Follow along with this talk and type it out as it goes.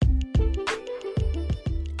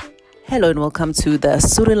Hello and welcome to the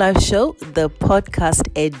Suri Live Show, the podcast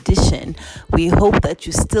edition. We hope that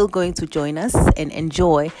you're still going to join us and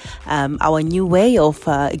enjoy our new way of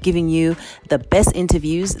giving you the best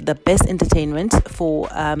interviews, the best entertainment for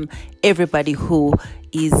everybody who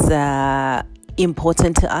is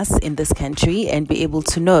important to us in this country and be able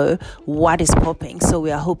to know what is popping. So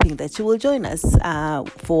we are hoping that you will join us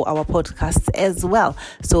for our podcasts as well.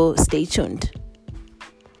 So stay tuned.